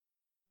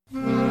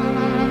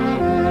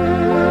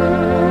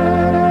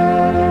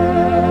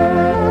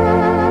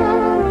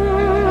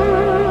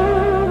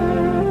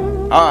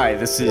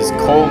this is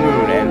Cole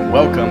Moon, and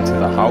welcome to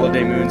the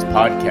Holiday Moons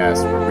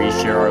podcast, where we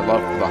share our love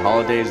for the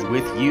holidays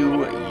with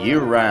you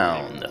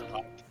year-round.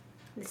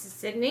 This is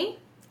Sydney.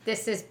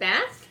 This is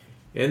Beth.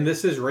 And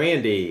this is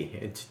Randy.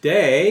 And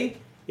today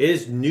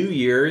is New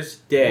Year's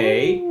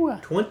Day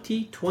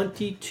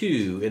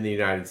 2022 in the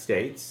United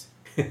States.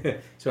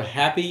 So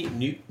happy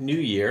New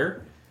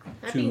Year.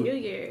 Happy New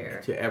Year.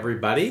 To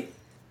everybody.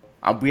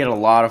 We had a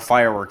lot of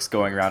fireworks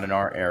going around in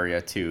our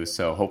area, too,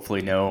 so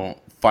hopefully no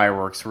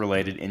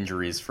fireworks-related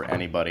injuries for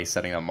anybody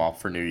setting them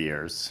off for New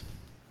Year's.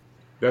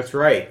 That's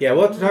right. Yeah,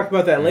 we'll have to talk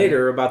about that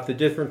later, about the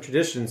different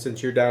traditions,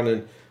 since you're down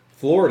in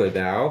Florida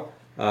now.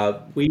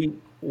 We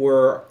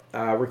were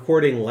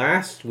recording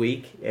last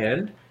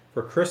weekend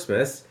for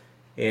Christmas,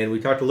 and we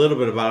talked a little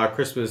bit about our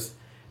Christmas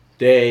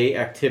Day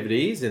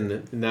activities,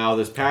 and now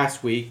this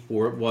past week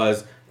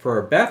was for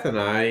Beth and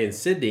I and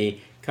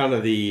Sydney, kind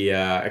of the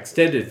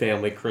extended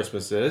family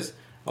Christmases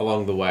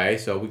along the way,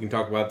 so we can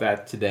talk about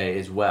that today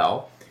as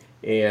well.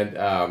 And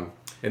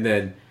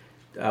then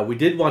we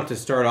did want to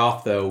start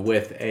off though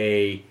with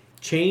a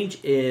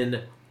change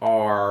in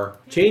our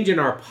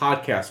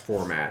podcast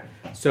format.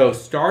 So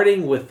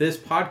starting with this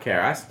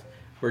podcast,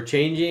 we're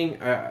changing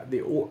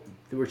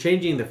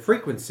the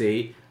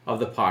frequency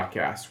of the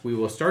podcast. We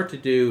will start to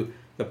do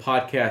the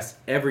podcast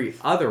every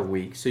other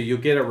week, so you'll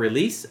get a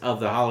release of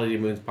the Holiday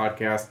Moons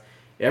podcast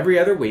every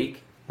other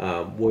week,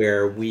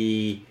 where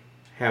we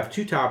have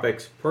 2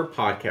 topics per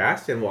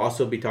podcast, and we'll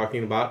also be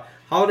talking about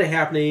holiday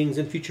happenings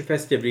and future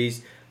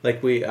festivities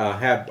like we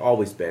have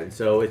always been.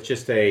 So it's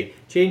just a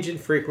change in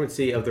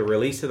frequency of the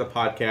release of the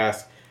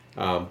podcast,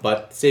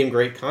 but same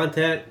great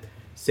content,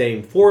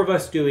 same 4 of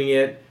us doing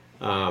it,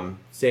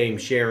 same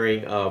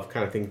sharing of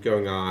kind of things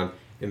going on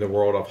in the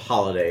world of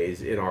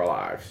holidays in our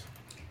lives.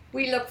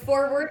 We look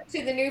forward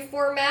to the new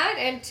format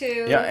and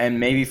to... Yeah, and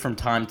maybe from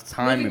time to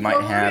time we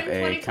might have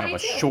a kind of a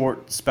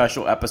short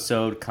special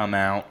episode come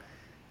out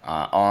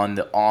on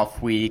the off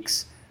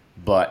weeks,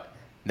 but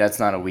that's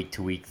not a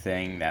week-to-week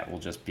thing. That will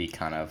just be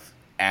kind of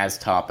as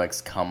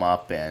topics come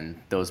up,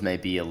 and those may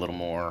be a little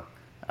more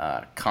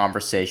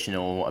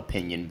conversational,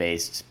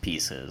 opinion-based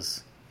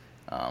pieces.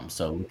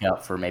 So look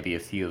out for maybe a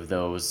few of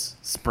those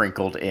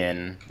sprinkled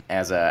in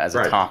as a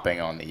Right. topping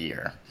on the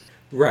year.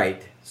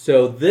 Right.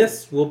 So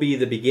this will be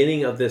the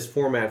beginning of this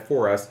format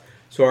for us.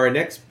 So our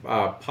next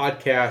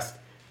podcast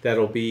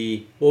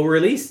we'll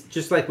release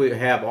just like we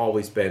have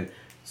always been.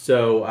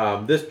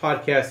 So this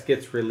podcast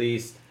gets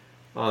released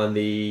on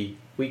the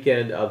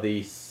weekend of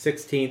the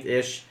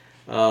 16th-ish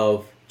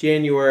of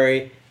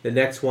January. The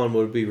next one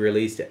will be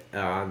released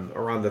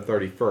around the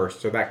 31st.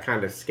 So that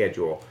kind of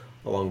schedule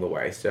along the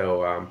way.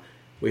 So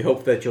we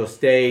hope that you'll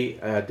stay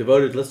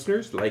devoted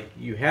listeners like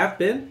you have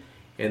been,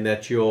 and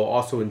that you'll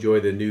also enjoy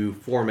the new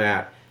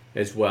format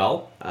as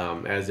well,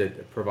 as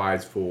it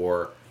provides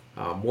for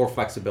more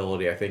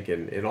flexibility, I think,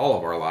 in all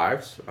of our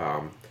lives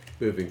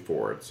moving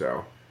forward.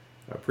 So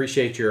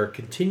appreciate your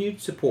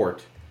continued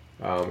support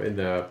in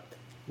the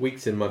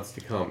weeks and months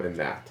to come in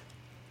that.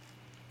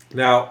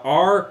 Now,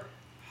 our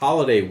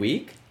holiday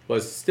week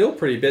was still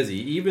pretty busy,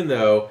 even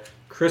though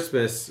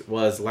Christmas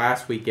was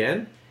last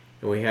weekend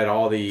and we had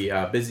all the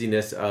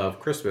busyness of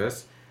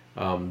Christmas.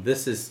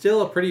 This is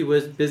still a pretty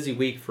busy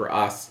week for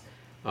us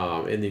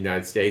in the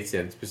United States,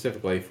 and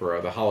specifically for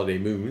the Holiday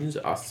Moons,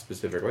 us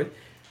specifically,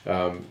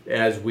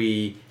 as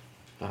we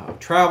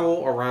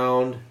travel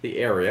around the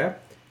area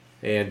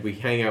and we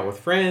hang out with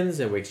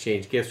friends and we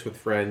exchange gifts with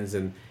friends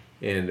and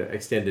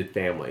extended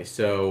family.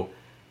 So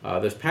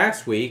this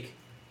past week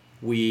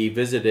we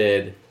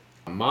visited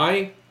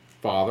my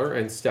father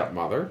and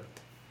stepmother,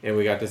 and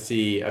we got to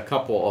see a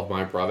couple of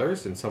my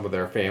brothers and some of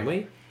their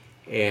family.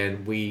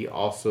 And we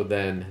also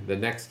then the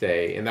next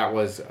day, and that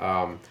was each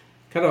of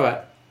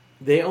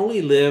them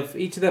only live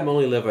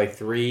like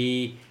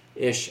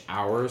 3-ish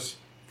hours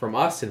from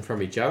us and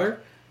from each other.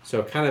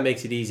 So it kind of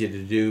makes it easy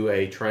to do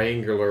a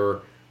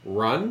triangular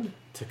run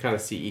to kind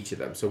of see each of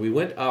them. So we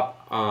went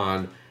up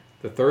on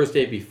the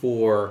Thursday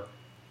before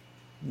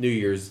New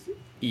Year's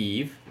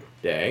Eve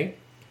day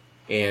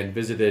and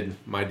visited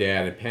my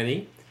dad and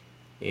Penny,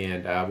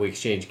 and we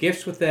exchanged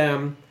gifts with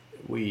them.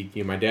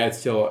 My dad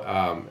still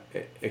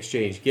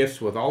exchanged gifts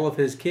with all of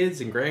his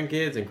kids and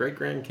grandkids and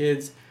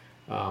great-grandkids.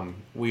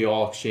 We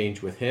all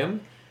exchanged with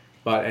him,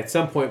 but at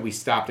some point we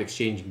stopped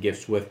exchanging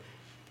gifts with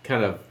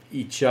kind of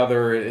each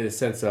other, in a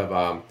sense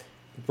of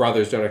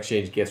brothers don't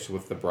exchange gifts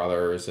with the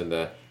brothers, and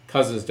the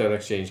cousins don't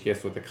exchange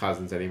gifts with the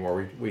cousins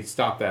anymore. We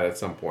stopped that at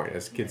some point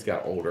as kids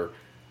got older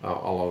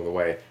along the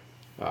way.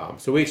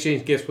 So we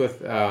exchanged gifts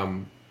with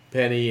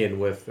Penny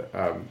and with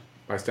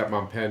my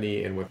stepmom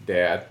Penny and with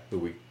Dad, who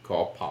we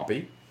call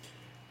Poppy,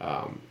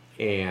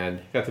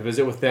 and got to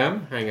visit with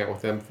them, hang out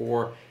with them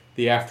for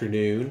the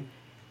afternoon.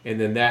 And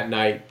then that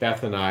night,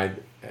 Beth and I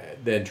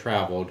then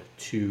traveled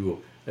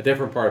to a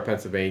different part of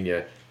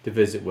Pennsylvania to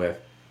visit with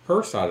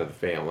her side of the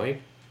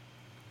family.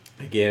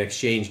 Again,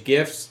 exchange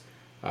gifts,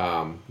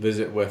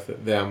 visit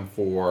with them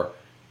for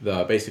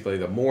basically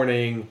the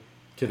morning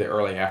to the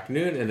early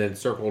afternoon, and then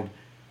circled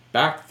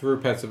back through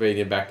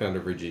Pennsylvania, back down to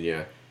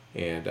Virginia,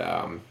 and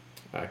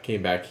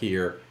came back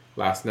here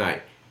last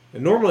night.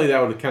 And normally that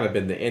would have kind of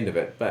been the end of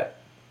it, but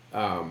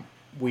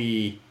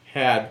we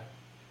had,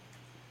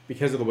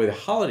 because of the way the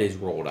holidays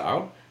rolled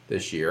out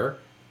this year,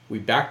 we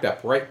backed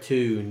up right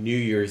to New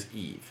Year's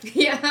Eve.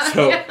 Yeah.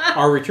 So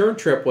our return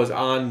trip was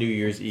on New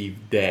Year's Eve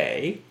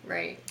day.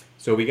 Right.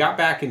 So we got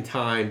back in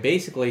time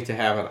basically to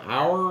have an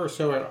hour or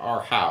so at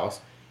our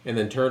house and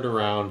then turned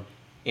around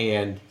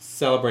and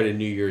celebrated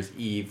New Year's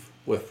Eve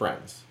with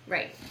friends.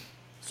 Right.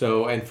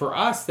 So, and for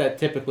us, that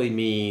typically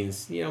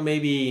means,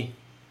 maybe,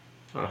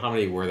 I don't know, how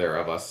many were there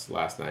of us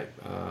last night?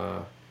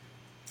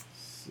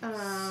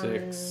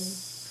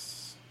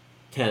 6,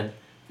 10.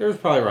 There was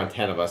probably around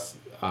 10 of us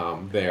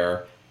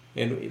there.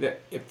 And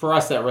for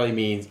us, that really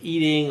means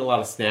eating, a lot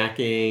of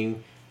snacking,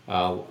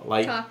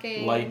 light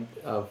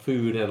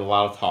food, and a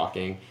lot of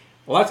talking.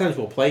 A lot of times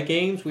we'll play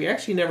games. We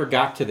actually never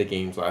got to the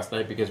games last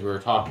night because we were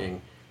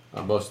talking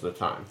most of the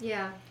time.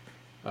 Yeah.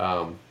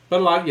 But a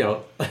lot,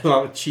 a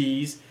lot of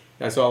cheese.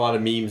 I saw a lot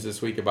of memes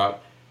this week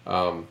about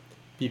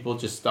people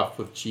just stuffed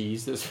with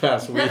cheese this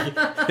past week.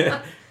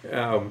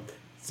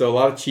 So a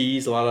lot of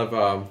cheese, a lot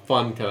of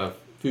fun kind of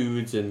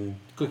foods and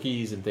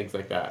cookies and things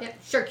like that. Yeah.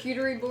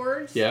 Charcuterie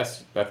boards.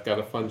 Yes, Beth got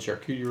a fun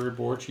charcuterie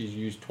board she's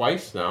used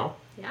twice now.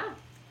 Yeah.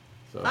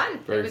 So, Fun.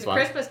 Very It was fun.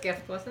 a Christmas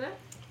gift, wasn't it?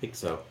 I think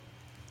so.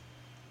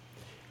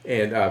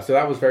 And so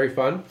that was very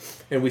fun.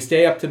 And we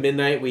stay up to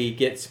midnight. We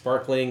get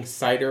sparkling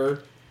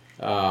cider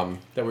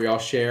that we all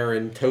share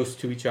and toast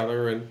to each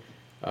other and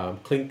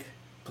clink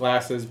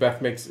glasses.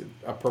 Beth makes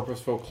a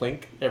purposeful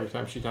clink every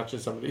time she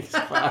touches somebody's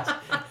glass.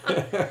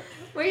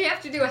 Well, you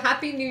have to do a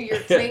Happy New Year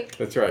clink.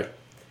 That's right.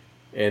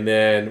 And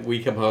then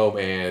we come home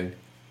and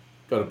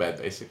go to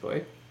bed,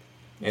 basically.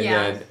 And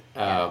Yeah. then,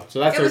 so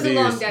that's It our was New a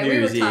long Year's, day. New We were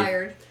Year's Eve.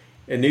 tired.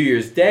 And New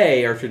Year's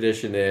Day, our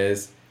tradition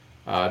is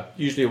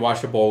usually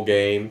watch a bowl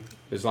game.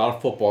 There's a lot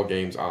of football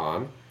games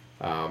on.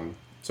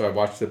 So I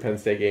watched the Penn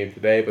State game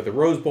today, but the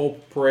Rose Bowl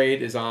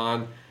parade is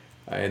on.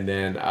 And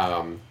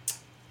then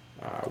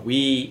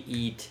we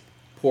eat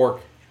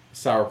pork,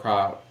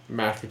 sauerkraut,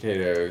 mashed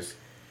potatoes,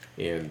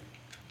 and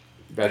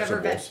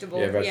vegetables. Vegetable,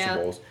 Yeah,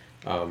 vegetables.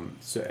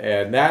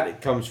 And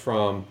that comes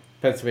from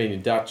Pennsylvania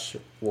Dutch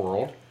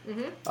world.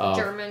 Mm-hmm.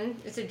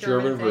 German. It's a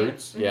German thing.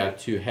 Roots. Mm-hmm. Yeah,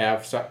 to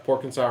have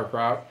pork and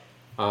sauerkraut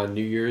on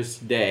New Year's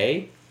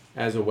Day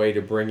as a way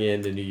to bring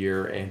in the new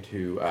year and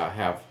to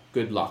have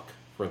good luck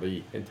for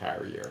the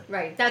entire year.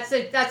 Right. That's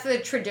the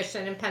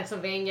tradition in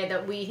Pennsylvania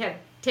that we have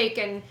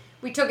taken.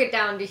 We took it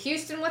down to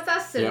Houston with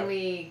us, and Yeah.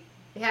 we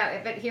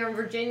have it here in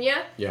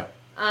Virginia. Yeah.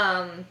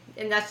 And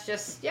that's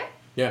just Yeah.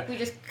 We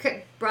just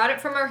brought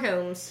it from our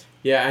homes.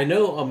 Yeah, I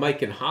know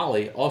Mike and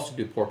Holly also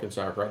do pork and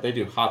sauerkraut. They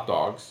do hot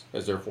dogs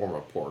as their form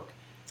of pork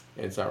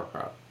and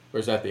sauerkraut. Or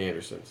is that the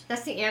Andersons?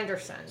 That's the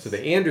Andersons. So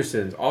the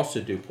Andersons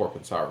also do pork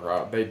and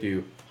sauerkraut. They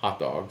do hot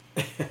dogs.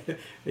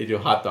 They do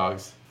hot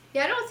dogs.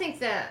 Yeah, I don't think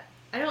that.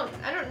 I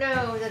don't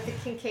know that the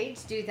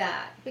Kincaids do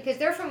that because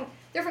they're from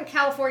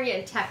California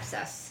and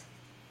Texas.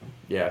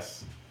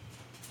 Yes.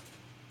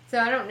 So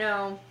I don't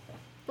know.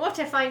 We'll have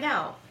to find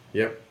out.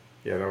 Yep.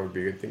 Yeah, that would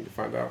be a good thing to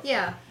find out.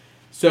 Yeah.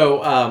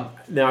 So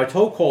now I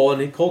told Cole,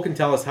 and Cole can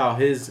tell us how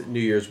his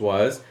New Year's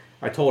was.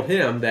 I told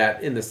him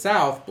that in the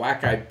South,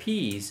 black-eyed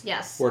peas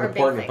were are a an big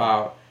important thing.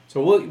 about.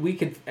 So we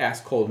could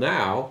ask Cole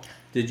now.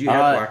 Did you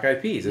have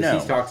black-eyed peas? As no.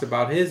 he talks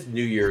about his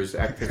New Year's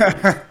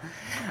activities.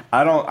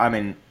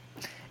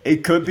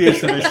 It could be a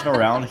tradition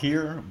around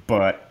here,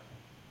 but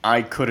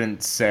I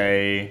couldn't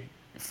say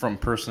from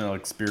personal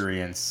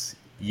experience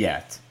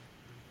yet.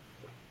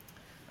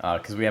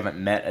 Because we haven't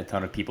met a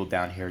ton of people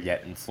down here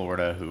yet in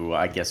Florida who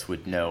I guess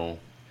would know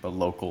the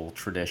local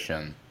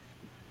tradition.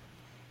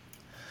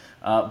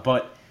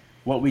 But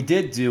what we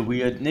did do,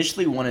 we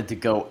initially wanted to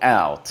go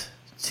out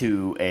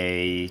to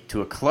a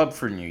club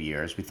for New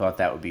Year's. We thought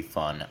that would be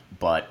fun,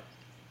 but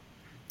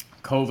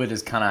COVID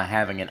is kind of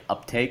having an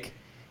uptake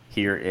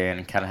here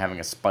and kind of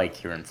having a spike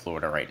here in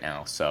Florida right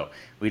now. So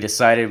we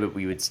decided that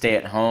we would stay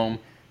at home.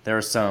 There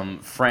are some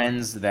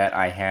friends that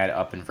I had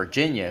up in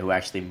Virginia who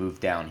actually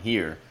moved down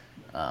here.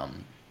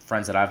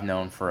 Friends that I've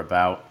known for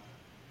about,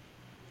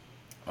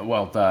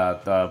 well,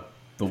 the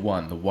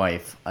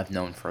wife I've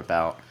known for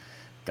about,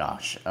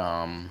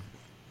 10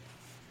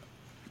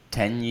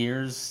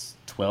 years,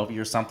 12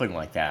 years, something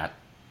like that,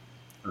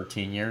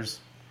 13 years.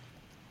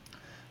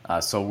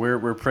 So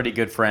we're pretty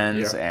good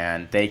friends,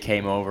 and they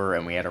came over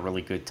and we had a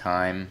really good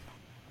time.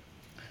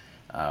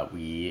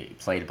 We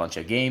played a bunch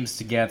of games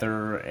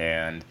together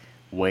and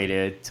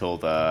waited till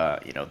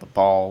the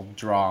ball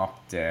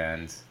dropped,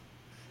 and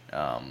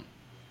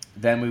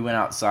then we went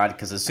outside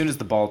because as soon as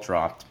the ball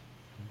dropped,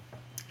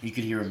 you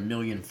could hear a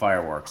million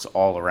fireworks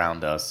all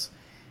around us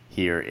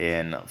here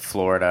in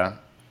Florida.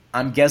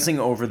 I'm guessing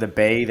over the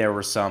bay there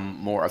were some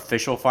more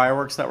official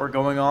fireworks that were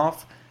going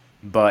off,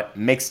 but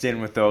mixed in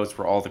with those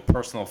were all the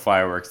personal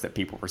fireworks that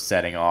people were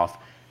setting off.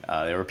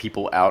 There were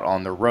people out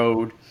on the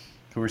road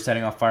who were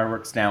setting off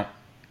fireworks. Now,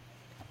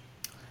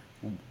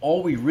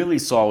 all we really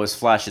saw was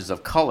flashes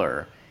of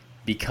color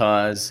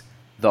because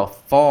the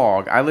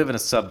fog, I live in a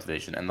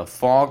subdivision, and the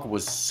fog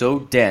was so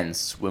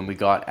dense when we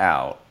got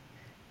out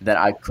that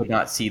I could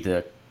not see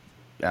the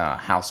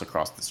house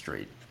across the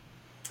street.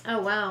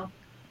 Oh wow.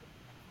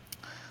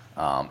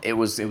 It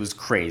was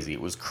crazy.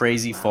 It was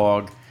crazy Wow.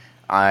 fog.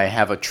 I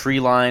have a tree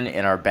line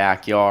in our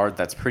backyard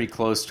that's pretty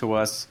close to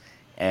us,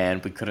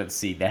 and we couldn't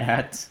see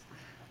that.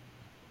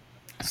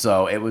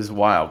 So it was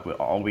wild.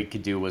 All we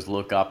could do was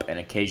look up and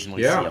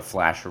occasionally see Yeah. a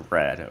flash of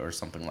red or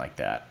something like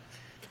that.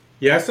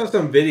 Yeah, I saw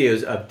some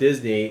videos of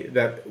Disney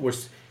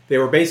they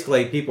were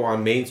basically people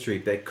on Main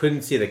Street that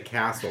couldn't see the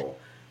castle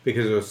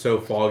because it was so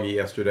foggy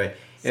yesterday.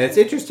 And it's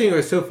interesting it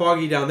was so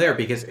foggy down there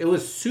because it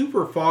was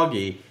super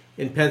foggy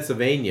in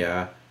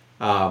Pennsylvania.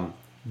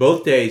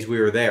 Both days we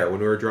were there when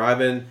we were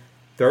driving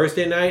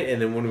Thursday night and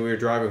then when we were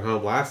driving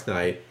home last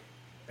night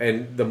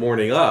and the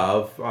morning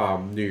of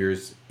New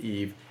Year's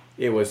Eve.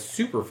 It was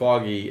super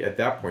foggy at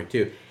that point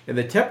too. And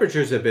the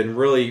temperatures have been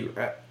really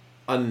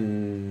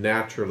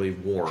unnaturally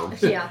warm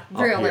Yeah, up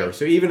really. here.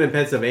 So even in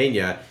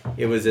Pennsylvania,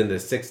 it was in the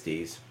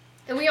 60s.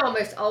 And we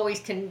almost always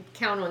can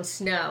count on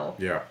snow.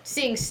 Yeah.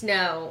 Seeing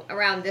snow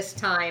around this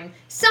time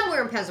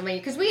somewhere in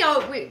Pennsylvania because when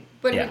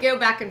Yeah. we go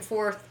back and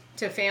forth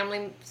to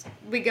family,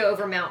 we go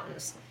over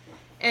mountains,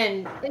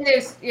 and in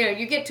those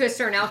you get to a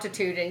certain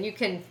altitude and you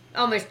can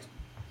almost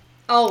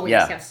always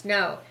Yeah. have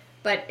snow.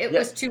 But it Yeah,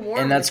 was too warm.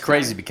 and that's this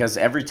crazy time. because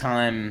every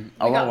time,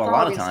 We got a lot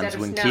fog of instead times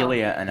of when snow.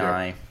 Kelia and Yeah.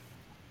 I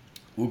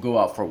will go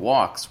out for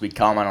walks, we'd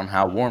comment on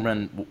how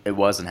warm it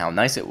was and how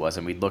nice it was,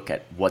 and we'd look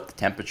at what the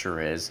temperature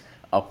is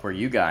up where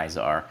you guys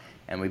are,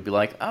 and we'd be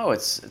like, oh,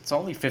 it's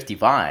only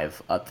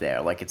 55 up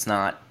there. Like it's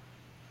not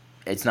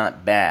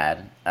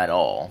bad at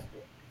all.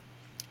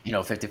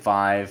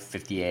 55,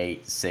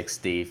 58,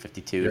 60,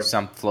 52, Yep.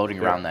 some floating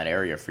Yep. around that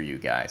area for you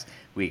guys.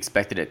 We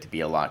expected it to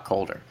be a lot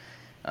colder.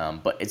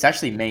 But it's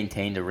actually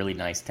maintained a really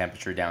nice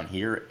temperature down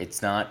here.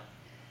 It's not,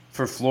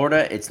 for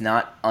Florida, it's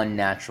not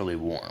unnaturally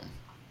warm.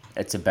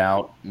 It's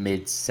about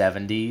mid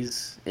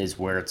 70s is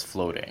where it's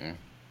floating.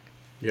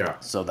 Yeah.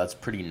 So that's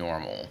pretty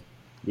normal.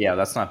 Yeah,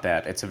 that's not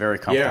bad. It's a very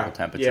comfortable Yeah,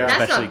 temperature, yeah.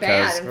 That's especially not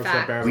bad. because In That's not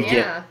fact, bad. we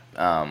yeah.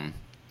 get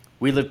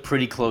we live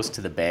pretty close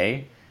to the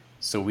bay,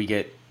 so we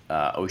get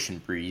ocean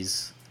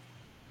breeze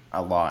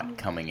a lot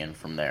coming in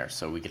from there.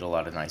 So we get a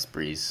lot of nice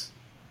breeze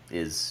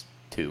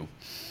too.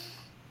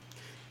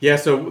 Yeah,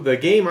 so the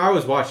game I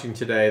was watching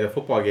today, the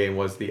football game,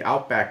 was the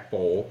Outback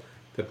Bowl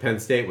that Penn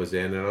State was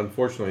in, and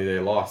unfortunately they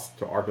lost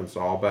to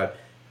Arkansas. But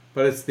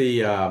it's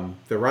the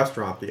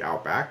restaurant, the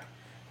Outback,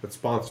 that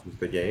sponsors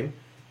the game,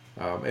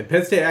 and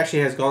Penn State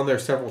actually has gone there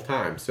several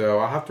times. So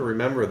I'll have to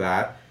remember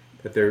that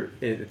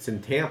it's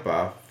in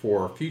Tampa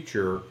for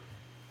future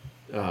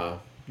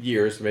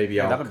years. Maybe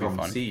Yeah, I'll that'll be come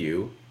fun. see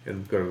you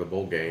and go to the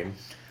bowl game.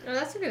 Oh,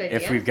 that's a good idea.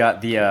 If we've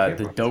got the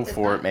dough Good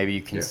for it, thought. maybe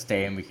you can Yeah.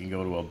 stay and we can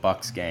go to a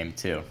Bucks game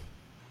too.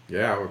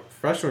 Yeah, well,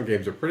 professional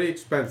games are pretty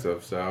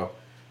expensive, so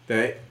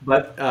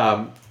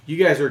you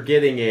guys are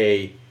getting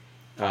the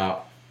other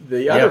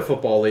Yeah.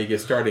 football league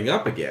is starting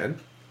up again,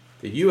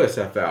 the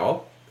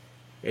USFL,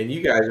 and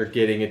you guys are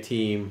getting a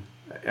team,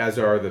 as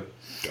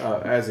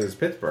is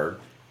Pittsburgh,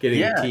 getting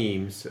Yeah.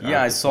 teams.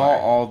 Yeah, I to saw play.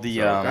 all the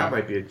So that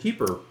might be a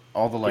cheaper.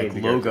 all the game to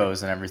go to.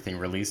 logos and everything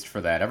released for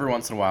that. Every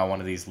once in a while, one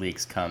of these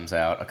leagues comes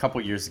out. A couple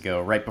years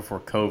ago, right before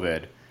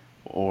COVID,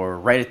 or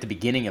right at the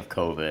beginning of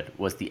COVID,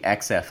 was the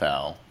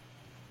XFL,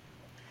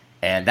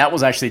 and that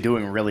was actually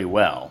doing really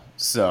well.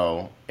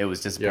 So it was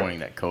disappointing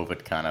that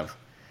COVID kind of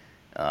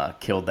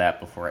killed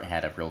that before it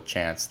had a real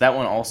chance. That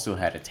one also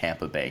had a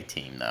Tampa Bay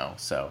team though,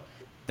 so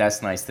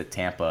that's nice that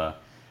Tampa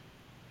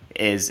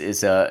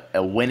is a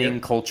winning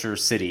Yep. culture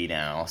city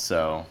now.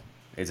 So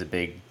it's a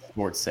big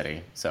sports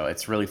city. So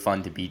it's really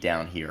fun to be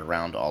down here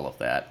around all of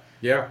that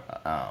Yeah,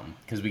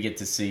 because we get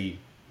to see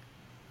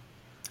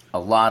a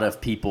lot of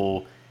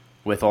people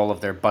with all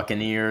of their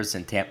Buccaneers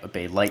and Tampa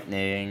Bay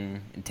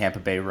Lightning and Tampa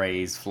Bay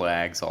Rays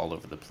flags all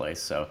over the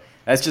place. So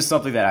that's just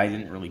something that I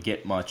didn't really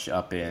get much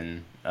up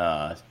in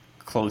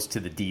close to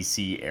the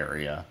D.C.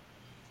 area,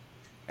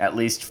 at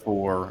least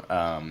for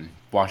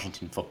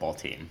Washington football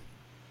team.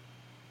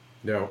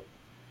 no.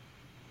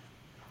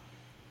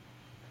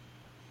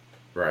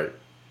 Right.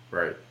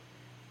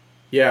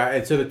 Yeah,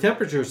 and so the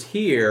temperatures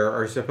here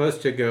are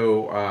supposed to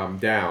go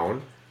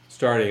down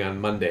starting on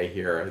Monday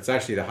here. It's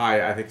actually the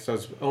high, I think, so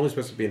it's only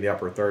supposed to be in the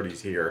upper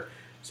 30s here.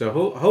 So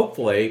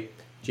hopefully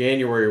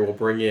January will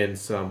bring in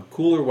some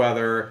cooler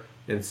weather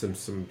and some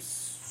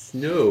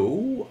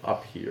snow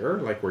up here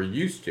like we're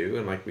used to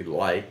and like we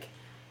like.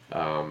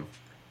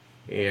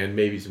 And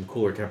maybe some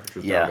cooler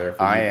temperatures down there. Yeah,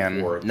 for I you am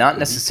before not the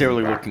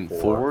necessarily weekend back looking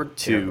for forward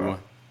to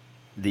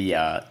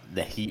Tampa.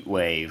 the heat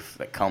wave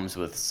that comes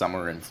with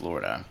summer in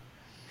Florida.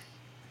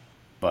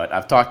 But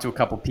I've talked to a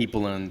couple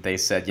people and they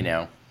said,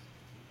 No.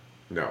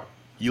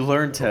 you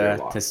learn That'll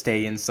be a lot. to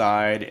stay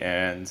inside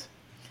and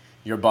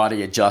your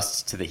body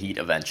adjusts to the heat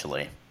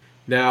eventually.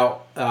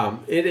 Now,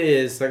 it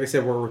is, like I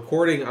said, we're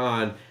recording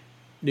on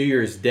New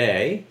Year's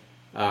Day,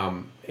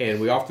 and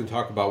we often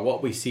talk about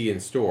what we see in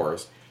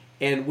stores.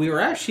 And we were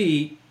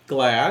actually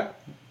glad,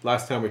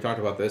 last time we talked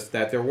about this,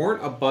 that there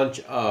weren't a bunch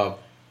of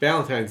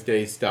Valentine's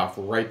Day stuff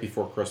right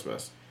before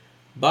Christmas.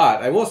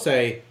 But I will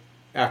say,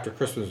 after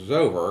Christmas was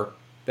over,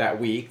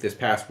 this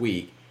past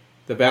week,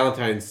 the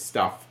Valentine's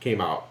stuff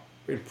came out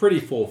in pretty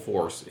full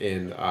force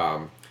in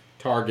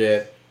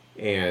Target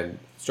and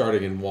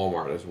starting in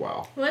Walmart as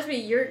well. It must be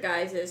your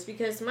guys's,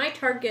 because my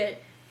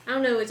Target, I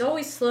don't know, it's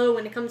always slow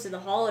when it comes to the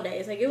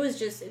holidays. Like,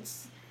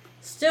 it's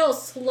still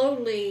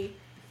slowly,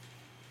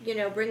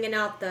 bringing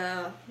out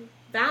the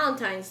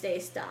Valentine's Day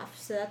stuff.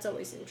 So that's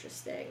always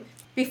interesting.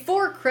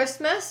 Before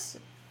Christmas,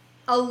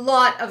 a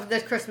lot of the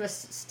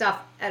Christmas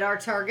stuff at our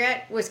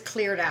Target was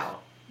cleared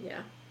out.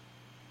 Yeah.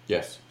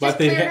 Yes. Just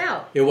cleared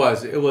out. It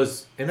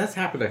was, and that's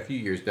happened a few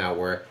years now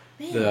where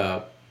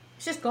Man,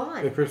 it's just the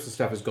gone. Christmas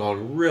stuff has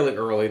gone really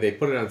early. They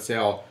put it on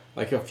sale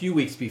like a few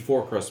weeks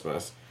before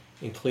Christmas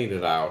and clean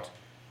it out.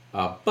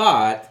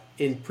 But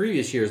in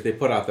previous years, they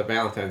put out the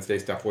Valentine's Day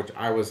stuff,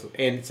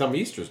 and some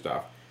Easter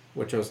stuff,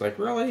 which I was like,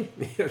 really?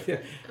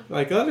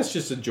 Like, let us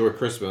just enjoy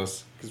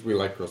Christmas because we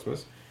like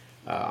Christmas.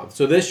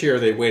 So this year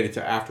they waited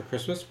till after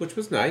Christmas, which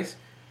was nice.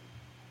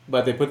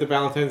 But they put the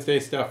Valentine's Day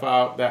stuff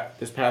out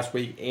this past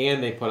week,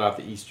 and they put out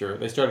the Easter.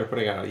 They started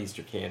putting out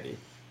Easter candy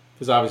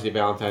because obviously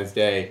Valentine's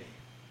Day,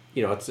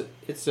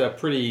 it's a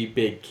pretty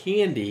big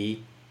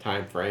candy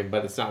time frame,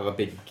 but it's not a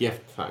big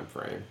gift time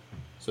frame.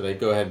 So they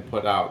go ahead and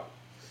put out,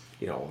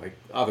 like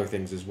other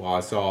things as well.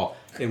 I saw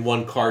in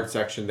one card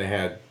section they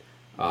had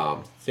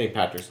St.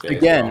 Patrick's Day.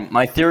 Again,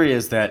 my theory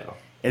is that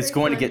it's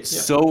going to get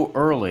so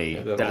early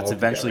Yeah, that it's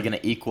eventually going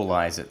to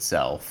equalize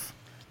itself.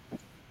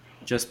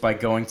 Just by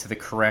going to the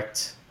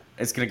correct...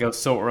 It's going to go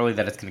so early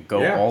that it's going to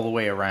go all the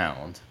way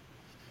around.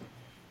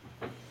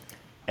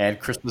 And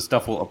Christmas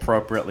stuff will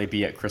appropriately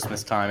be at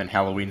Christmas time, and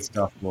Halloween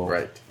stuff will...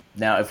 Right.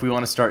 Now, if we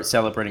want to start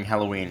celebrating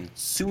Halloween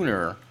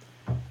sooner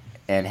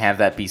and have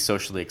that be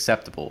socially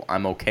acceptable,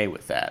 I'm okay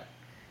with that.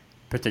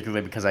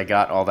 Particularly because I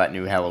got all that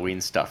new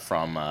Halloween stuff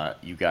from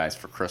you guys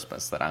for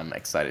Christmas that I'm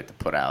excited to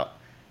put out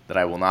that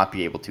I will not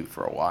be able to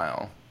for a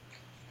while.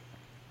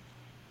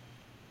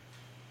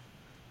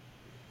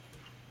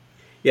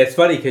 Yeah, it's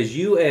funny because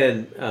you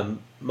and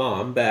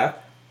Mom, Beth,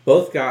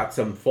 both got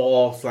some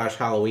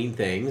fall/Halloween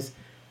things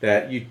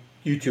that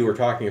you two were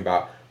talking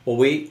about. Well,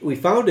 we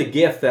found a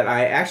gift that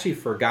I actually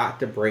forgot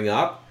to bring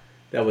up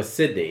that was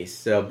Sydney's.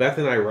 So Beth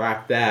and I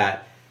wrapped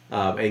that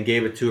and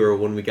gave it to her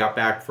when we got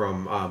back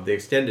from the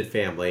extended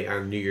family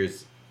on New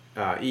Year's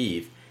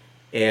Eve.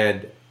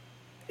 And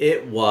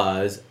it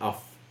was a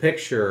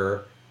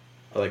picture,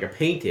 like a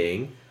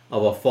painting,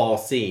 of a fall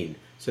scene.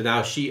 So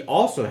now she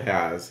also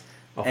has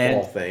a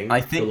fall thing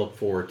to look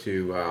forward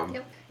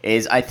to.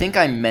 I think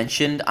I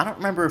mentioned, I don't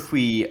remember if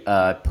we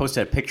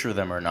posted a picture of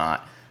them or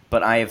not,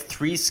 but I have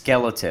 3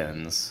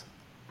 skeletons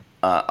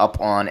up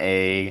on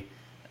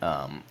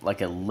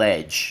like a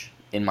ledge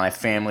in my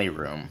family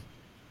room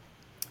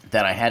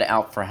that I had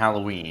out for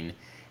Halloween,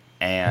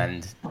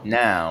 and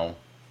now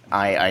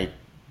I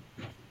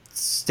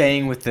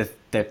staying with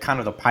the kind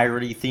of the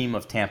piratey theme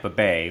of Tampa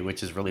Bay,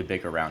 which is really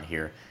big around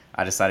here,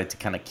 I decided to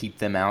kind of keep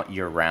them out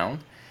year round.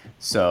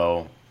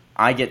 So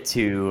I get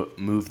to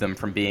move them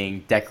from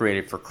being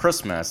decorated for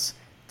Christmas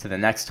to the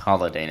next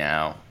holiday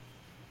now.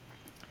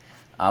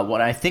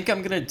 What I think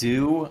I'm going to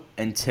do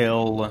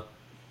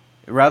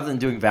rather than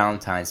doing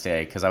Valentine's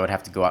Day, because I would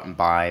have to go out and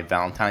buy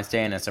Valentine's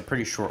Day, and it's a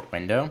pretty short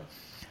window,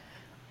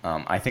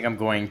 I think I'm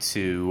going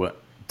to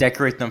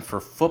decorate them for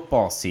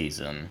football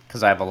season,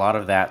 because I have a lot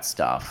of that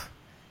stuff.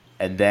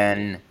 And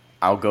then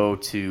I'll go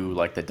to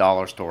like the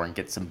dollar store and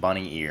get some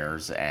bunny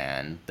ears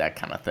and that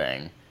kind of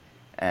thing.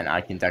 And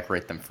I can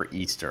decorate them for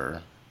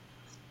Easter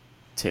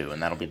too,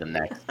 and that'll be the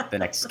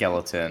next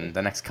skeleton,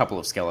 the next couple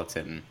of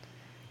skeleton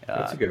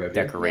That's a good idea.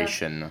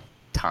 decoration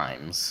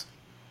times.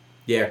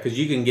 Yeah, because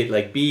you can get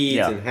like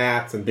beads and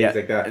hats and things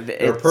like that.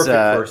 They're It's,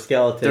 perfect for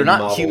skeleton They're not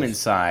models. human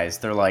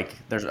sized. They're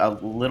a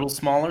little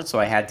smaller, so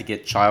I had to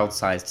get child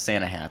sized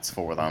Santa hats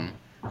for them.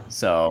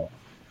 So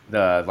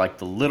the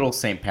little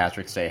St.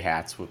 Patrick's Day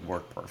hats would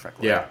work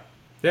perfectly. Yeah,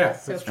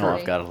 So that's true. Oh,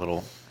 I've got a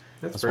little.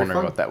 That's I was very wondering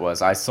fun. what that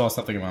was. I saw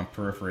something on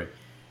periphery.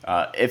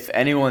 If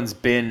anyone's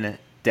been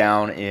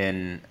down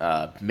in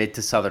mid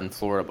to southern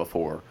Florida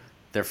before,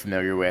 they're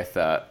familiar with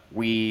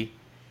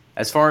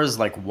as far as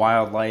like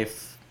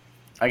wildlife,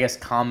 I guess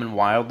common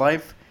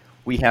wildlife,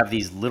 we have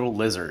these little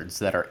lizards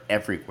that are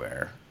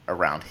everywhere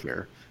around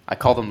here. I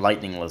call them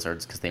lightning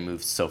lizards because they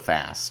move so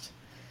fast.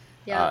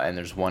 Yeah. And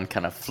there's one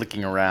kind of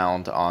flicking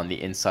around on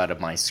the inside of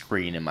my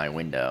screen in my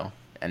window,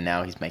 and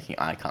now he's making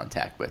eye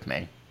contact with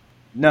me.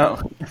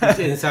 No. He's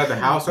inside the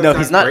house? No, That's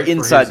he's not great for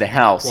inside his the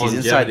house. He's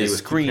inside longevity the with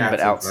two screen, cats but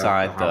inside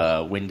outside the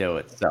house. the window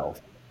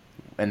itself.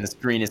 And the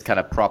screen is kind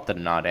of propped at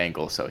an odd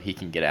angle so he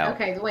can get out.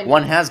 Okay, the window.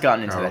 One has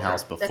gotten into Oh, the okay.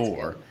 house That's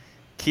before. good.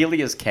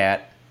 Kelia's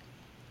cat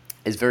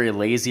is very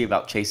lazy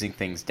about chasing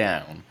things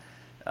down,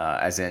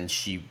 as in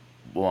she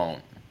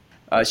won't.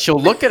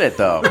 She'll look at it,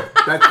 though.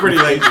 That's pretty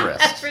lazy.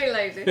 That's pretty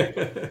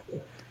lazy.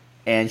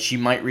 And she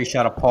might reach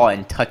out a paw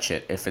and touch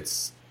it if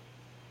it's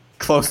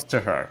close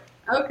to her.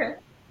 Okay.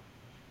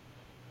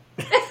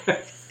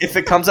 If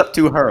it comes up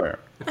to her.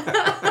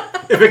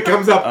 If it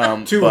comes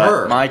up to but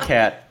her. my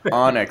cat,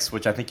 Onyx,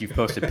 which I think you've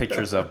posted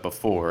pictures of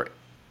before,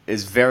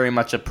 is very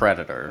much a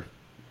predator.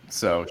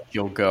 So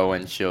she'll go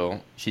and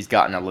she's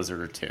gotten a lizard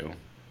or two.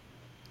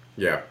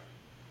 Yeah.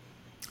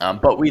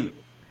 But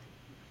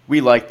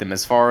we like them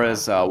as far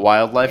as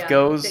wildlife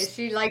goes.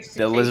 She likes to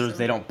The chase lizards, them.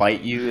 they don't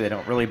bite you. They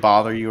don't really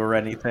bother you or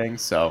anything.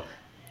 So,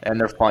 and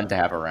they're fun to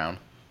have around.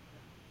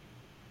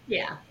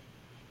 Yeah,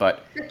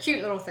 But they're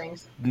cute little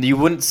things. you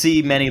wouldn't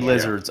see many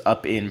lizards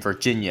up in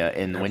Virginia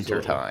in Absolutely.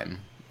 wintertime,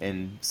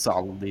 in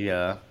solidly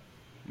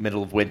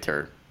middle of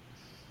winter.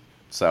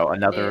 So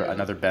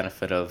another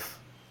benefit of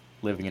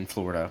living in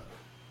Florida,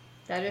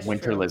 That is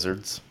winter true.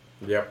 lizards.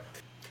 Yep.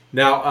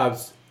 Now,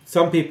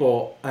 some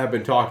people have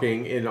been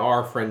talking in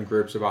our friend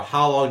groups about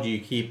how long do you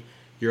keep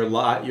your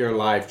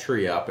live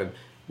tree up, and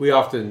we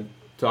often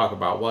talk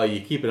about, well,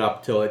 you keep it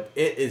up till it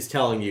is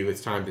telling you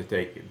it's time to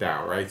take it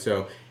down, right?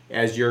 So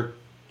as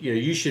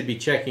you should be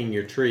checking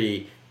your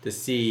tree to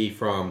see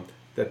from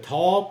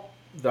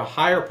the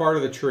higher part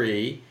of the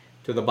tree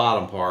to the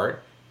bottom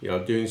part,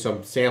 doing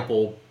some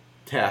sample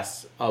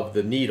tests of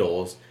the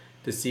needles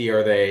to see,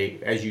 are they,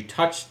 as you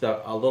touch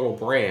a little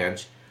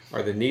branch,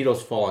 are the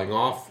needles falling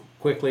off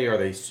quickly? Are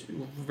they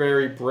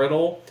very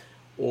brittle,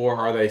 or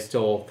are they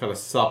still kind of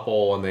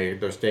supple and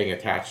they're staying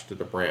attached to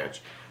the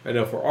branch? I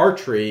know for our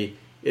tree,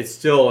 it's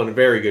still in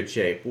very good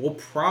shape. We'll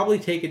probably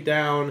take it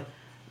down,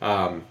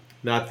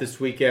 not this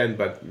weekend,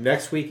 but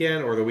next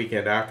weekend or the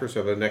weekend after.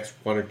 So the next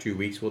 1 or 2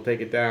 weeks, we'll take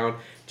it down,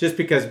 just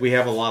because we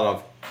have a lot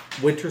of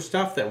winter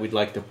stuff that we'd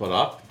like to put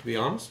up, to be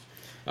honest.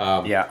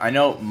 Yeah, I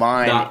know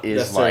mine Not is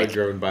necessarily like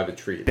driven by the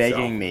tree itself.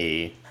 begging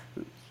me,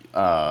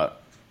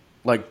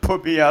 like,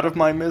 put me out of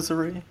my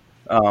misery.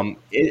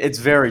 It's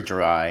very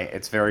dry.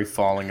 It's very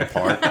falling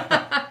apart.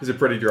 Is it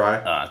pretty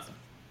dry?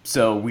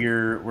 So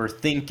we're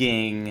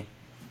thinking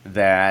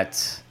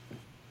that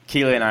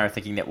Keely and I are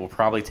thinking that we'll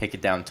probably take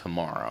it down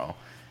tomorrow,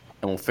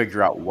 and we'll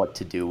figure out what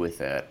to do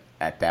with it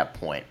at that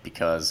point,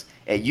 because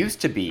it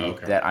used to be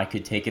Okay. that I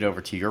could take it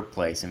over to your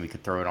place and we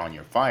could throw it on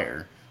your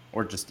fire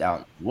or just out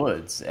in the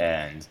woods,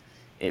 and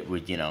it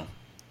would,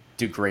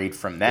 degrade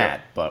from that.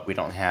 Yeah. But we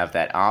don't have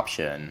that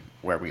option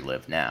where we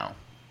live now.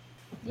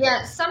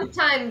 Yeah,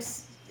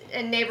 sometimes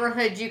in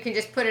neighborhoods you can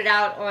just put it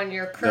out on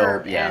your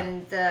curb yeah.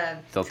 and the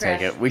They'll trash.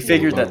 take it. We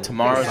figured that We'll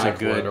tomorrow's a recycle it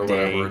good or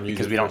day whatever and use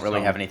because it we don't for really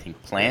some have anything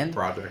planned.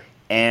 Project.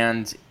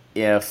 And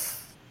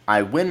if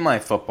I win my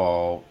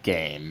football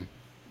game,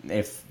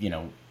 if,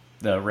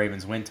 the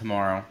Ravens win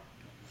tomorrow,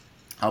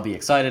 I'll be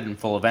excited and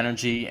full of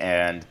energy,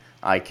 and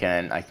I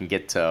can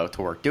get to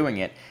work doing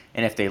it.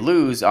 And if they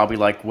lose, I'll be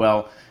like,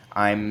 well,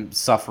 I'm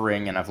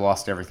suffering and I've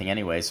lost everything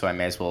anyway, so I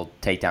may as well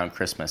take down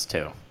Christmas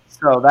too.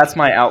 So that's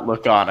my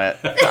outlook on it.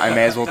 I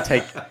may as well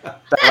take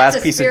that last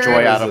a piece of spirit.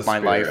 joy out That's of a my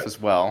spirit. life as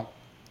well.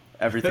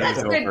 Everything That's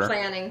is good over.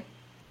 planning.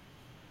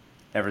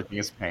 Everything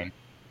is pain.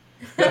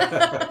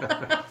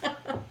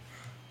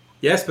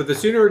 Yes, but the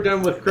sooner we're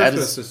done with That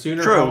Christmas, is the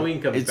sooner true.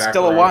 Halloween comes It's back.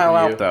 still a around while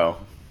for you. out, though.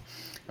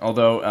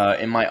 Although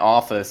in my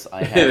office,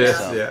 I have It is,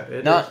 some, yeah,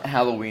 it not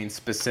Halloween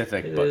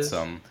specific, It but is.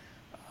 some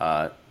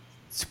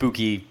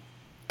spooky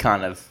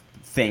kind of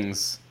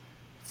things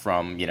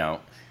from,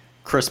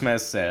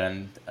 Christmas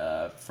and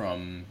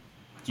from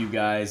you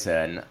guys,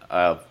 and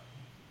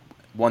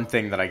one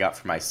thing that I got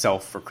for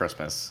myself for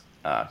Christmas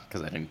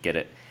because I didn't get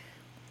it.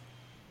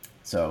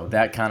 So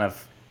that kind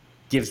of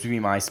gives me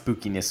my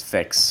spookiness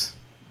fix.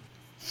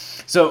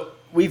 So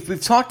we've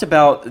talked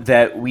about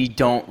that we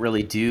don't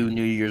really do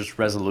New Year's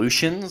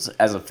resolutions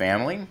as a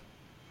family,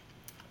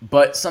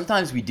 but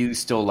sometimes we do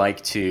still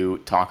like to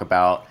talk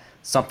about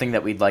something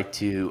that we'd like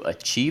to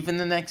achieve in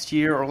the next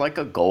year, or like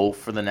a goal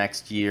for the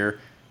next year,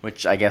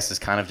 which I guess is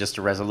kind of just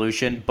a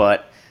resolution,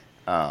 but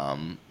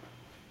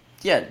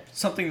yeah,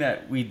 something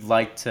that we'd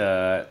like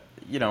to,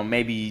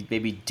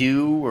 maybe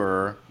do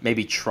or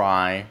maybe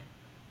try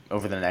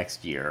over the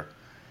next year.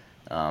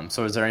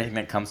 So is there anything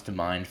that comes to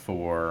mind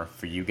for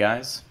you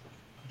guys?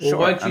 Well,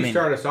 why don't you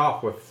start us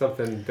off with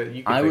something that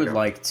you can I think would of?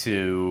 like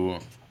to.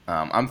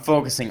 I'm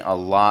focusing a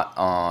lot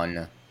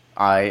on.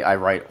 I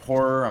write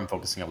horror. I'm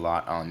focusing a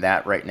lot on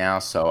that right now.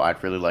 So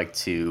I'd really like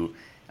to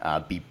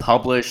be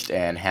published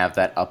and have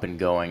that up and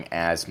going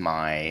as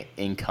my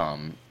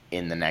income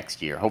in the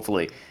next year.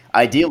 Hopefully,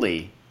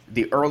 ideally,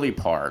 the early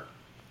part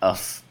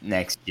of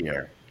next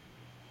year.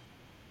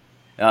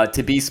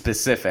 To be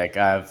specific,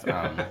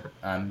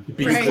 I'm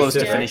Be pretty close to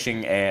specific.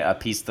 finishing a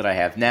piece that I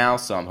have now,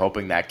 so I'm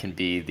hoping that can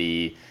be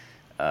the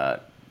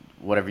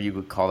whatever you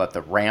would call that,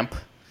 the ramp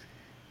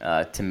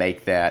to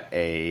make that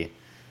a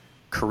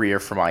career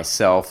for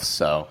myself.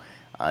 So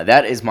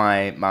that is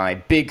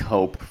my big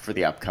hope for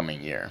the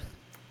upcoming year.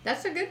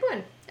 That's a good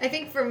one. I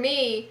think for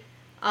me,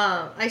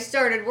 I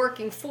started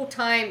working full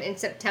time in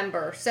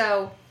September.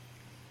 So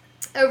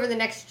over the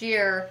next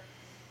year,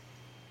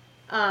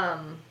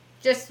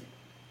 just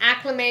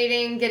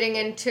acclimating, getting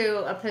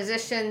into a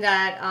position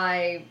that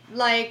I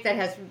like, that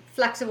has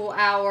flexible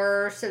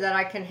hours so that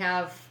I can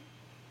have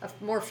a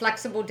more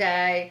flexible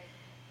day,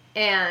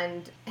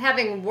 and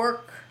having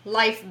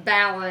work-life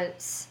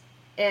balance,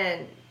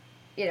 and,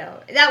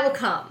 that will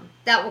come.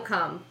 That will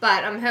come.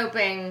 But I'm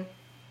hoping,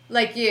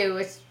 like you,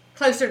 it's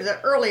closer to the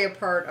earlier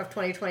part of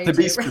 2022 To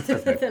be rather than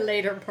specific. the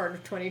later part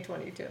of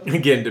 2022.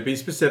 Again, to be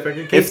specific,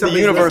 in case If the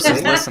somebody's universe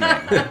is listening,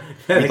 listening,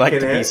 that we'd like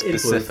can to be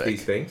influence specific.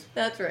 these things.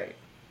 That's right.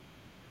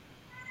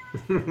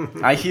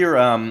 I hear.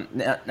 Now,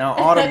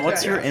 Autumn,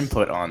 what's That's your right.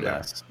 input on Yeah.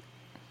 this?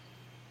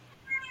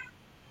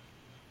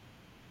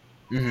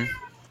 Mm-hmm.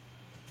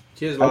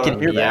 She has a I lot can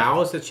of hear that.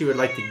 meows that she would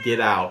like to get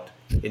out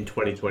in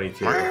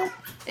 2022. And Well,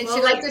 she'd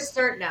like like- to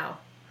start now.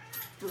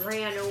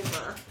 Ran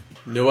over.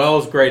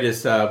 Noelle's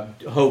greatest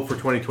hope for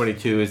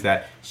 2022 is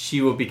that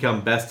she will become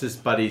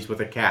bestest buddies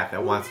with a cat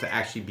that wants to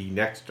actually be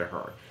next to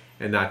her,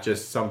 and not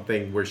just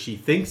something where she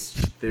thinks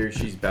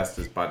she's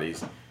bestest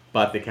buddies,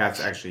 but the cats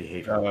actually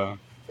hate her.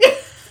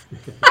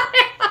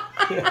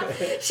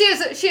 She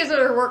has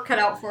her work cut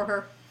out for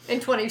her in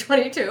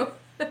 2022.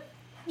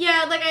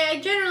 Yeah, like I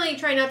generally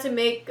try not to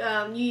make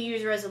New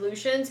Year's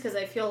resolutions because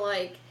I feel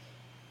like,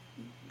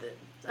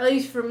 at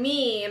least for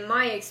me, in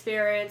my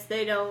experience,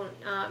 they don't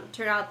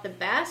turn out the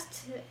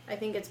best. I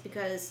think it's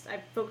because I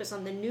focus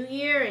on the new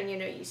year, and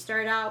you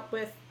start out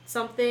with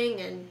something,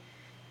 and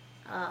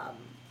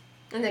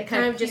And then it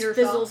kind of just peters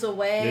fizzles off.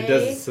 away. It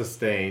doesn't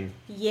sustain.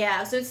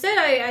 Yeah, so instead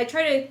I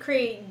try to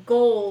create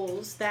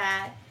goals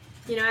that,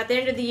 at the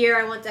end of the year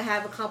I want to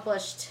have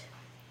accomplished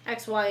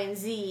X, Y, and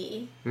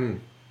Z. Mm.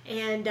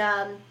 And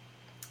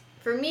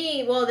for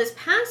me, well, this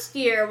past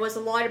year was a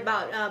lot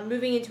about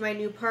moving into my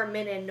new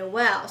apartment in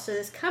Noel. So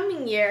this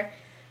coming year,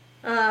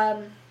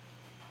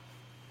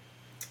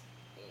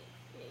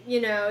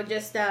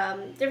 just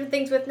different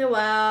things with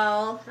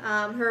Noel.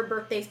 Her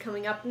birthday's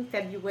coming up in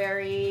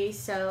February,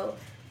 so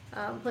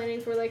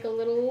planning for like a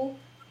little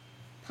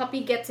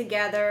puppy get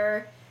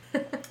together.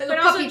 But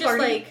also puppy just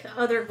party. like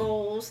other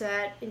goals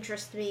that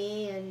interest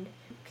me and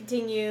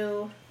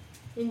continue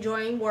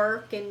enjoying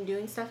work and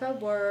doing stuff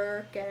at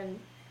work and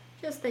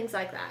just things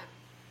like that.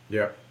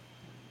 Yep.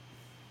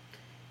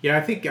 Yeah,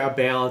 I think a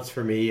balance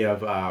for me of,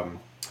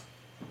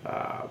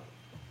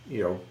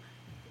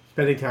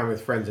 spending time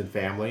with friends and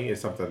family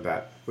is something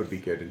that would be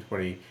good in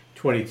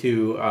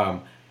 2022.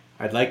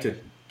 I'd like to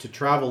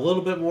travel a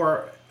little bit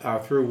more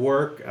through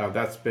work.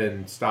 That's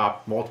been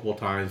stopped multiple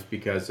times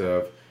because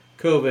of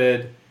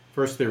COVID.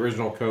 First the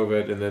original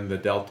COVID, and then the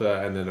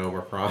Delta, and then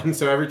Omicron.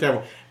 So every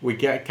time we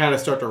kind of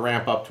start to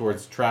ramp up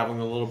towards traveling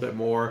a little bit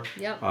more,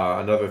 Yep.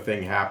 another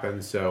thing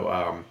happens.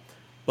 So,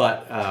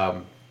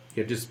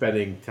 just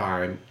spending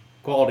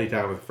quality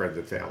time with friends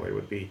and family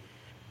would be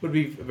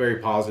very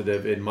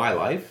positive in my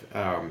life,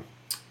 and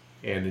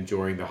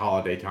enjoying the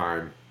holiday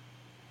time.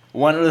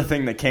 One other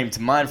thing that came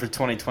to mind for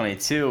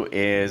 2022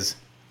 is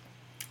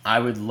I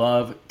would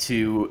love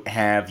to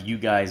have you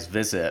guys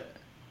visit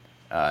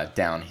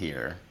down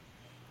here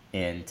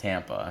in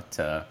Tampa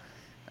to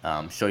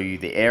show you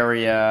the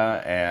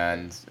area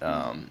and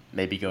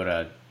maybe go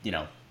to,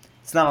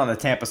 it's not on the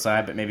Tampa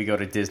side, but maybe go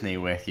to Disney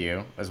with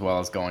you, as well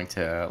as going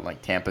to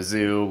like Tampa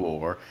Zoo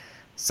or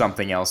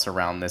something else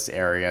around this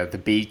area. The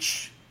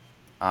beach,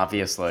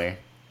 obviously,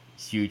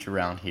 huge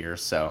around here.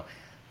 So,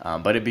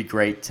 but it'd be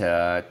great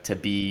to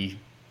be,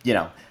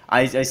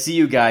 I see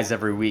you guys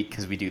every week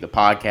because we do the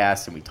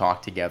podcast and we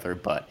talk together,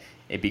 but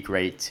it'd be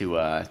great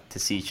to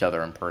see each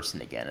other in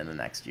person again in the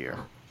next year.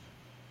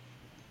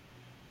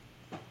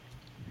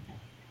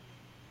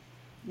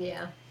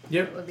 Yeah.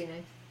 Yep. That would be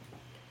nice.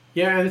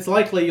 Yeah, and it's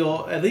likely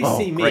you'll at least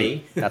see me.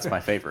 Great. That's my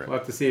favorite. We'll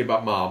have to see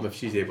about Mom if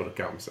she's able to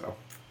come. So.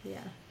 Yeah.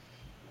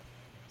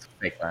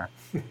 Fake laugh.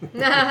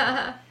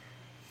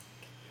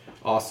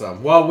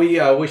 Awesome. Well, we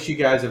wish you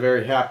guys a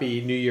very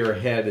happy New Year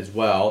ahead as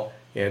well.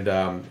 And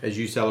as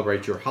you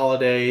celebrate your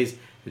holidays,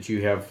 that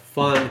you have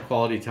fun,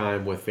 quality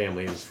time with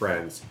family and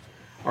friends.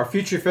 Our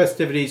future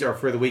festivities are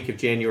for the week of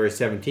January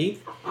 17th.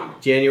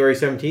 January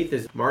 17th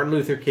is Martin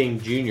Luther King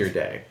Jr.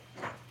 Day.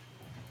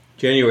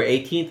 January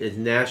 18th is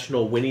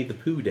National Winnie the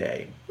Pooh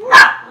Day.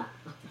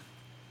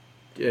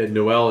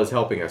 Noelle is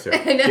helping us here.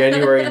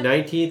 January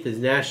 19th is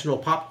National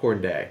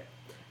Popcorn Day.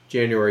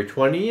 January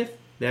 20th,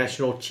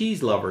 National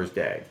Cheese Lovers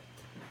Day.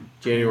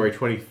 January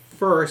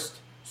 21st,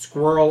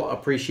 Squirrel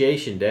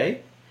Appreciation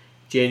Day.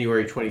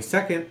 January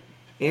 22nd,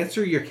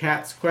 Answer Your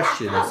Cat's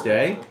Questions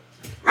Day.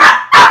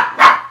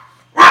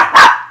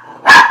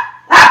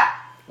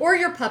 Or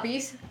your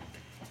puppies.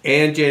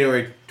 And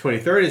January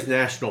 23rd is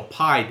National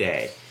Pie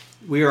Day.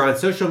 We are on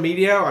social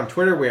media. On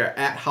Twitter, we are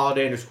at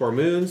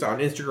holiday_moons. On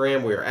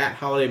Instagram, we are at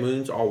holiday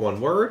moons, all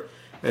one word.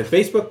 And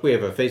Facebook, we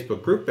have a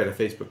Facebook group and a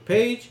Facebook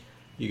page.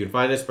 You can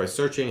find us by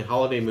searching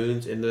Holiday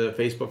Moons in the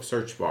Facebook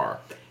search bar.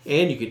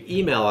 And you can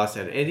email us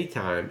at any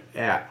time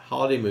at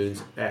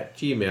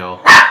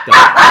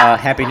holidaymoons@gmail.com.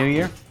 Happy New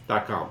Year.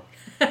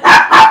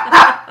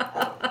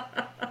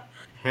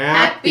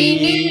 Happy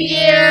New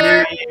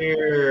Year!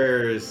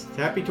 Years.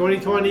 Happy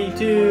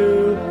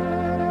 2022.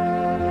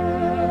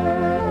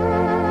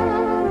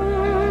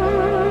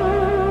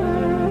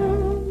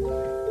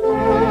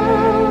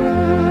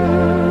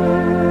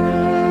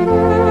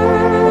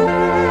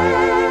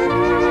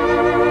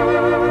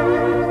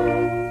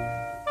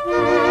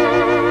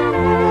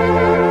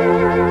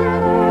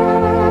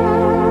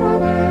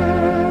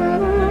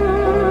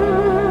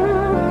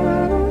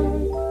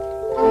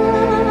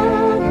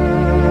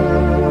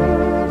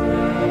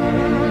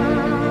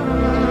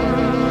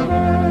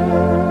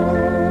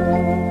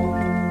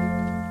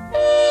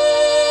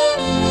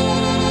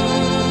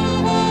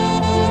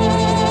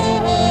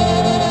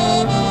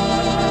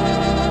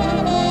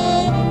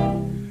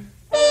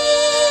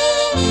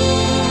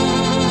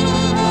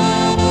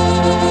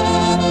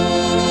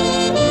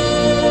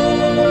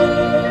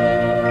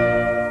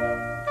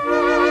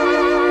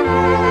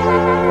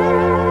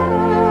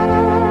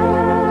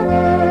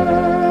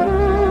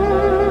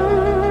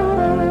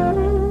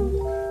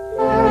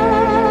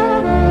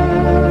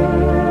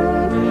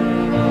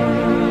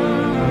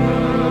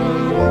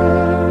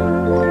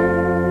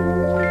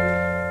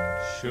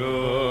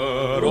 should.